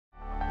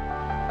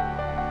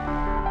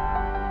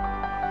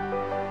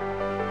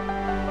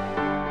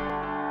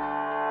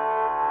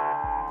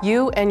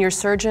You and your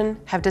surgeon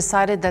have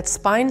decided that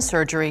spine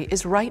surgery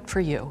is right for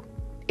you.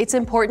 It's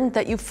important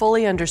that you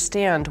fully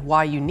understand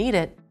why you need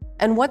it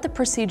and what the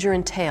procedure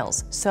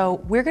entails, so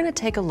we're going to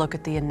take a look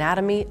at the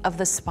anatomy of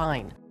the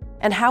spine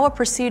and how a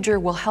procedure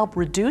will help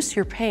reduce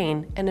your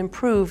pain and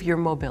improve your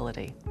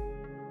mobility.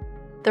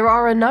 There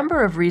are a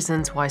number of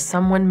reasons why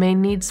someone may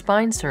need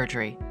spine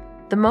surgery.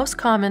 The most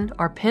common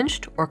are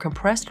pinched or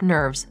compressed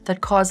nerves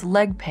that cause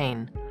leg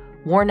pain,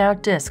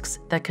 worn-out discs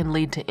that can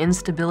lead to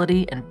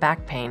instability and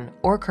back pain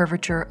or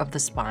curvature of the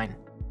spine.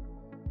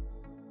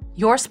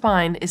 Your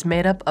spine is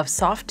made up of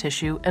soft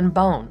tissue and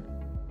bone.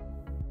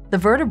 The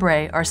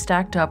vertebrae are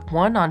stacked up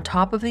one on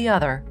top of the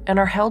other and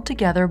are held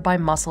together by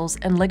muscles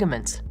and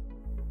ligaments.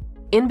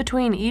 In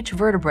between each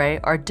vertebrae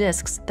are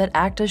discs that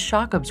act as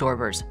shock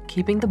absorbers,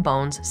 keeping the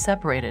bones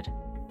separated.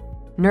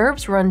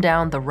 Nerves run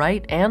down the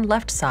right and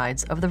left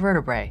sides of the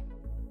vertebrae.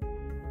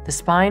 The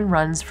spine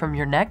runs from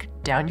your neck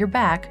down your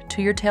back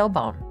to your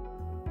tailbone.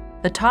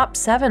 The top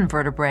 7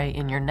 vertebrae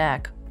in your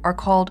neck are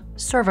called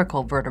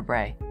cervical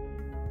vertebrae.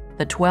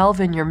 The 12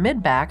 in your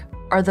mid-back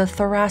are the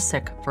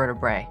thoracic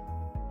vertebrae.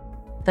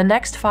 The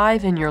next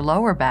 5 in your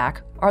lower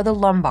back are the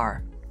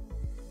lumbar.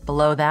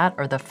 Below that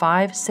are the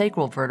 5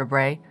 sacral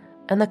vertebrae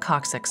and the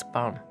coccyx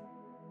bone.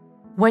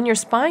 When your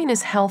spine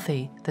is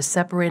healthy, the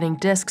separating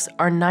discs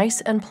are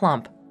nice and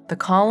plump, the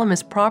column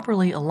is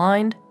properly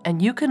aligned,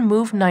 and you can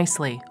move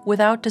nicely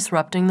without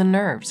disrupting the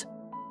nerves.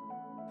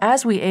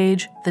 As we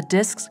age, the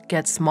discs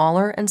get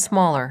smaller and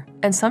smaller,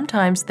 and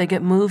sometimes they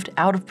get moved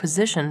out of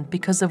position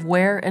because of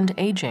wear and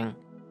aging.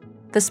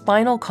 The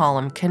spinal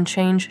column can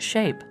change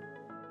shape.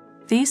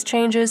 These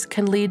changes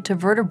can lead to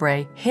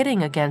vertebrae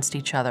hitting against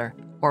each other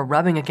or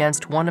rubbing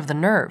against one of the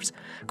nerves,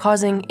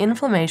 causing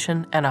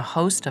inflammation and a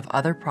host of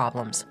other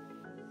problems.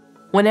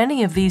 When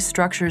any of these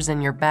structures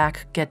in your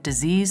back get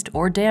diseased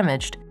or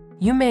damaged,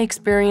 you may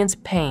experience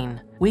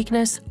pain,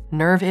 weakness,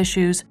 nerve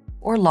issues,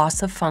 or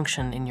loss of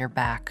function in your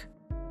back.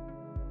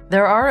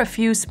 There are a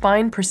few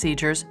spine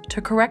procedures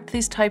to correct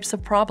these types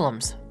of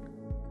problems.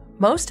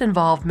 Most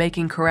involve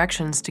making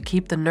corrections to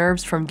keep the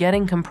nerves from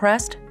getting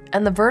compressed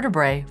and the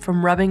vertebrae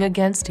from rubbing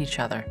against each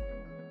other.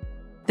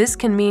 This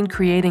can mean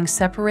creating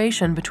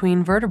separation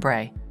between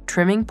vertebrae,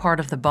 trimming part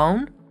of the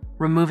bone,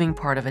 removing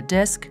part of a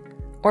disc,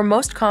 or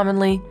most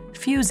commonly,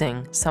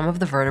 fusing some of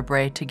the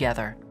vertebrae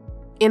together.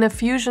 In a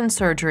fusion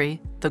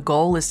surgery, the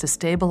goal is to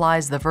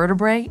stabilize the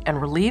vertebrae and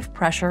relieve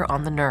pressure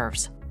on the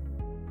nerves.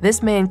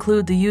 This may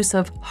include the use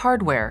of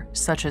hardware,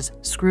 such as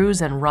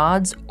screws and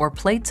rods or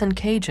plates and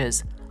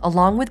cages,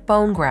 along with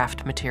bone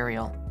graft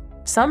material.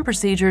 Some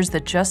procedures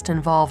that just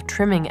involve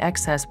trimming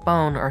excess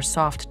bone or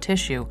soft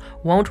tissue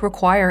won't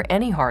require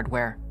any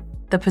hardware.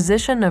 The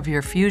position of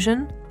your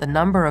fusion, the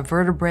number of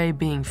vertebrae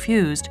being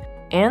fused,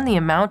 and the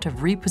amount of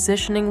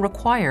repositioning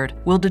required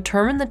will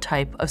determine the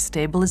type of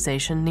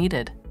stabilization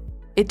needed.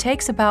 It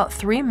takes about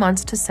 3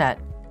 months to set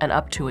and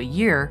up to a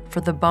year for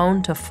the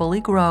bone to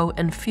fully grow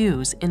and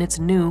fuse in its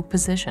new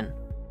position.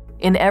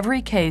 In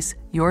every case,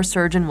 your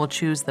surgeon will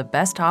choose the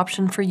best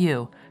option for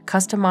you,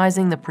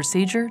 customizing the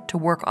procedure to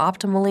work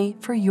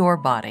optimally for your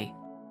body.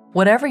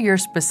 Whatever your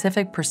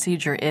specific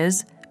procedure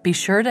is, be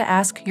sure to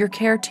ask your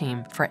care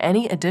team for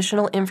any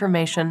additional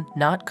information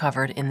not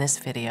covered in this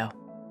video.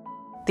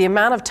 The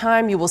amount of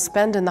time you will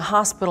spend in the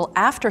hospital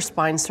after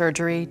spine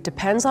surgery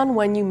depends on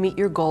when you meet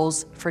your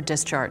goals for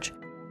discharge.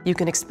 You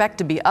can expect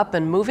to be up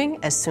and moving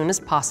as soon as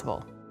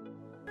possible.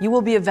 You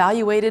will be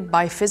evaluated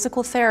by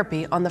physical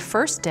therapy on the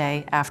first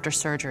day after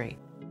surgery.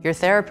 Your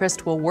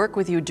therapist will work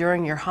with you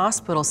during your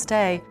hospital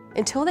stay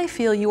until they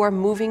feel you are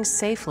moving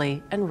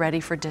safely and ready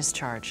for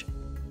discharge.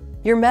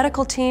 Your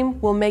medical team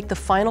will make the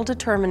final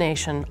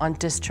determination on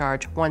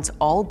discharge once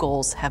all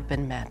goals have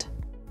been met.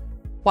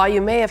 While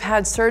you may have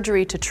had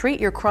surgery to treat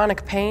your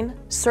chronic pain,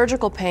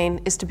 surgical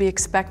pain is to be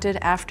expected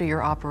after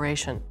your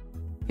operation.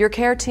 Your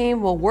care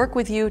team will work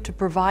with you to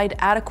provide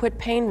adequate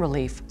pain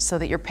relief so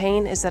that your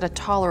pain is at a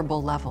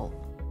tolerable level.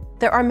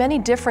 There are many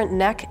different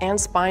neck and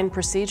spine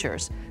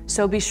procedures,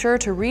 so be sure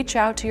to reach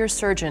out to your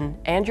surgeon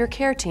and your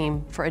care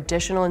team for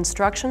additional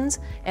instructions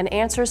and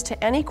answers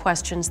to any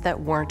questions that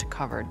weren't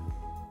covered.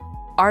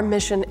 Our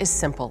mission is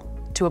simple: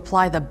 to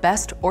apply the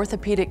best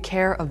orthopedic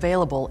care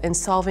available in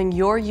solving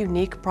your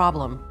unique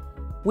problem.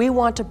 We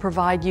want to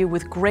provide you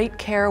with great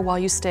care while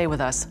you stay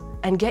with us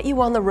and get you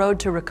on the road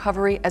to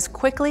recovery as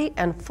quickly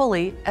and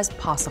fully as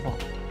possible.